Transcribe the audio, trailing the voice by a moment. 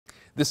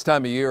This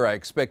time of year, I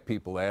expect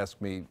people to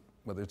ask me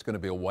whether it's going to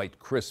be a white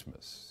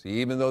Christmas.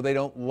 Even though they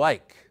don't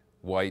like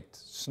white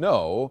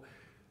snow,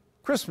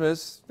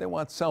 Christmas, they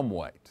want some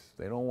white.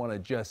 They don't want to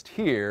just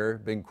hear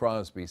Bing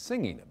Crosby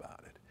singing about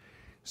it.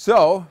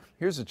 So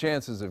here's the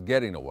chances of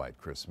getting a white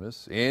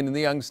Christmas in the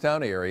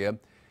Youngstown area.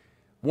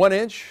 1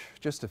 inch,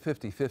 just a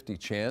 50-50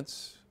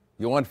 chance.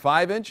 You want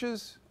 5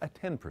 inches? A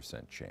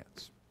 10%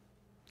 chance.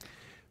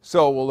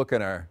 So we'll look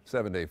at our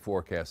 7-day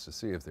forecast to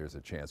see if there's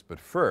a chance. But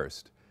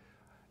first,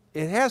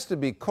 it has to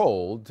be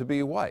cold to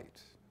be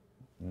white.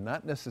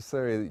 Not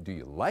necessarily do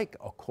you like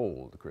a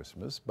cold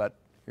Christmas, but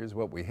here's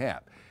what we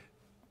have.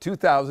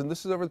 2000,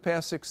 this is over the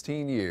past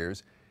 16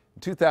 years,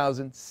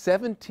 2000,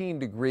 17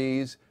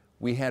 degrees,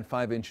 we had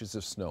 5 inches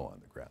of snow on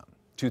the ground.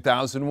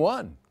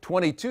 2001,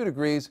 22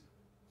 degrees,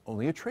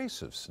 only a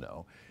trace of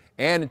snow.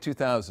 And in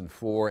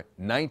 2004,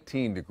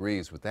 19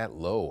 degrees with that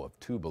low of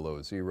 2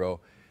 below zero,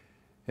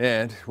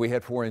 and we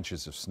had 4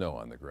 inches of snow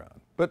on the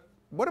ground. But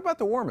what about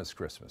the warmest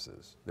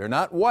Christmases? They're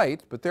not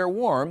white, but they're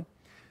warm.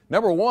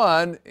 Number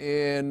one,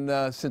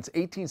 since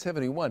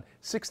 1871,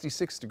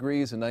 66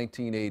 degrees in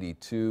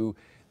 1982.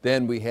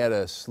 Then we had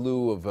a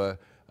slew of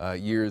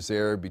years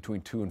there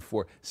between 2 and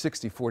 4,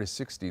 64 to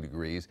 60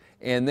 degrees.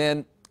 And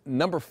then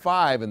number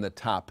 5 in the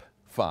top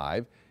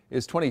 5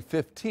 is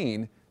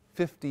 2015,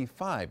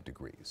 55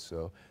 degrees.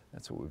 So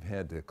that's what we've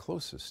had the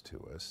closest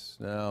to us.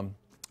 Now,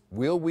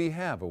 will we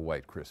have a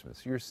white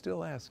Christmas? You're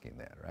still asking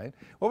that, right?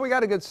 Well, we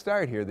got a good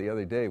start here the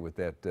other day with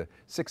that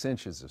 6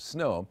 inches of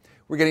snow.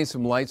 We're getting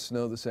some light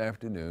snow this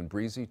afternoon,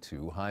 breezy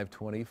too, high of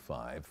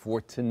 25.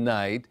 For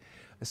tonight,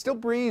 it's still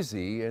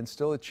breezy and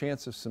still a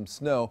chance of some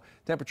snow.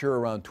 Temperature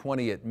around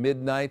 20 at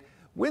midnight.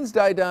 Winds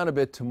die down a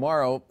bit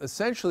tomorrow.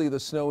 Essentially, the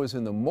snow is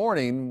in the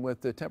morning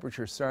with the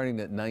temperature starting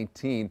at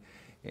 19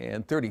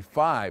 and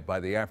 35 by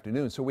the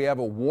afternoon. So we have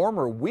a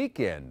warmer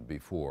weekend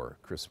before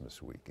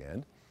Christmas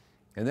weekend.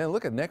 And then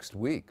look at next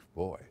week.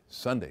 Boy,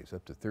 Sunday's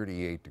up to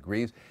 38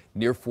 degrees,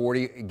 near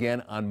 40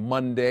 again on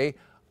Monday,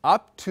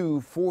 up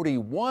to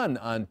 41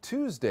 on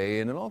Tuesday.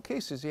 And in all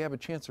cases, you have a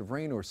chance of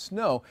rain or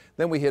snow.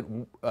 Then we hit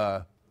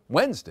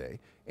Wednesday,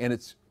 and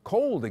it's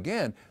cold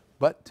again,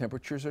 but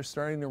temperatures are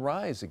starting to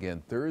rise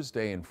again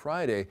Thursday and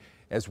Friday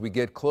as we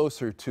get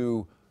closer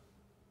to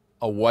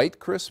a white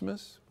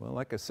Christmas. Well,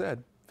 like I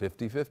said,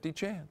 50-50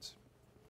 chance.